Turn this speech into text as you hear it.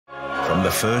From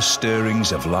the first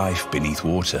stirrings of life beneath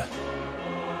water,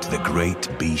 to the great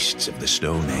beasts of the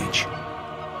Stone Age,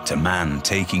 to man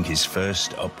taking his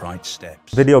first upright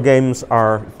steps. Video games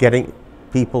are getting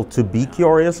people to be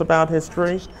curious about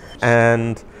history,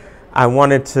 and I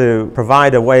wanted to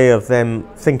provide a way of them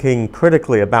thinking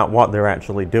critically about what they're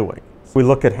actually doing. We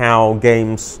look at how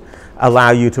games allow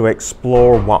you to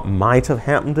explore what might have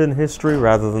happened in history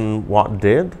rather than what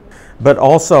did, but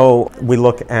also we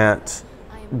look at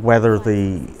whether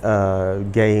the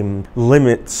game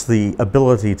limits the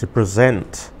ability to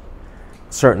present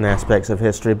certain aspects of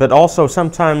history, but also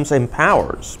sometimes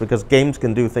empowers, because games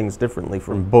can do things differently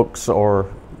from books or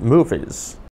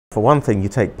movies. For one thing, you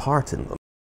take part in them.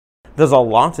 There's a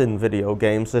lot in video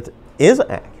games that is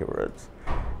accurate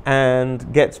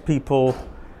and gets people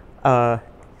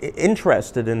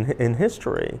interested in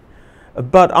history.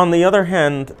 But on the other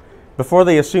hand, before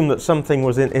they assume that something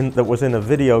was that was in a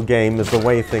video game is the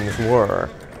way things were,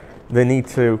 they need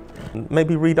to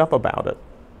maybe read up about it.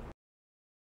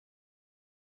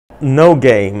 No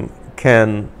game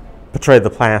can portray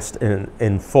the past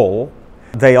in full.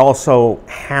 They also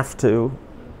have to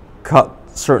cut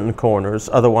certain corners,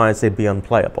 otherwise they'd be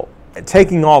unplayable.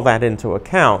 Taking all that into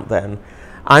account, then,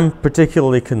 I'm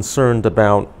particularly concerned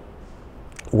about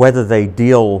whether they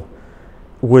deal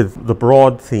with the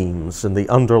broad themes and the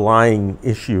underlying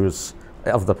issues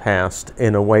of the past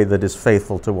in a way that is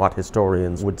faithful to what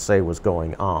historians would say was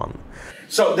going on.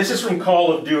 So this is from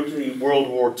Call of Duty World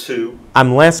War II.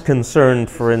 I'm less concerned,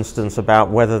 for instance,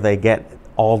 about whether they get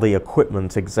all the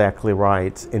equipment exactly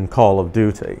right in Call of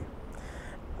Duty.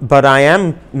 But I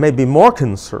am maybe more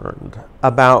concerned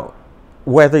about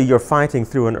whether you're fighting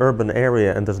through an urban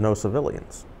area and there's no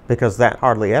civilians, because that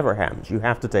hardly ever happens. You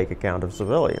have to take account of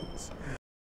civilians.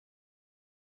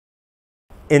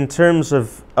 In terms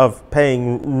of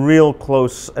paying real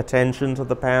close attention to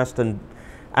the past and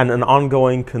an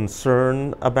ongoing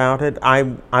concern about it,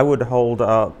 I would hold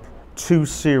up two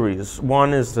series.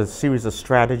 One is a series of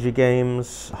strategy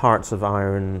games, Hearts of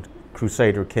Iron,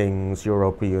 Crusader Kings,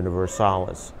 Europa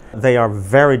Universalis. They are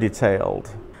very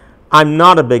detailed. I'm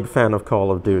not a big fan of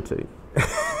Call of Duty.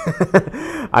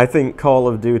 I think Call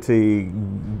of Duty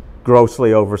grossly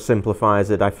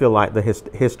oversimplifies it. I feel like the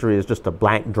history is just a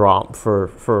black drop for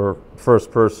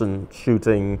first-person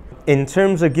shooting. In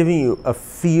terms of giving you a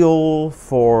feel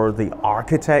for the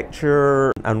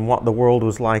architecture and what the world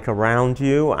was like around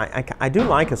you, I do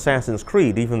like Assassin's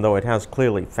Creed, even though it has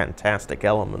clearly fantastic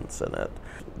elements in it.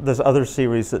 There's other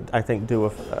series that I think do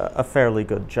a fairly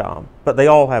good job, but they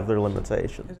all have their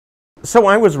limitations. So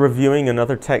I was reviewing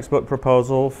another textbook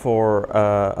proposal for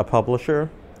a publisher,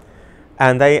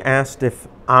 and they asked if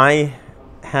I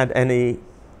had any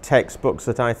textbooks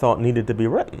that I thought needed to be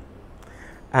written.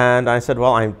 And I said,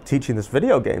 well, I'm teaching this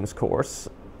video games course,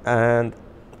 and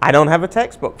I don't have a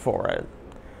textbook for it.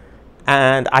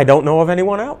 And I don't know of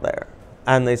anyone out there.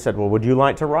 And they said, well, would you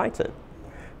like to write it?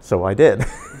 So I did.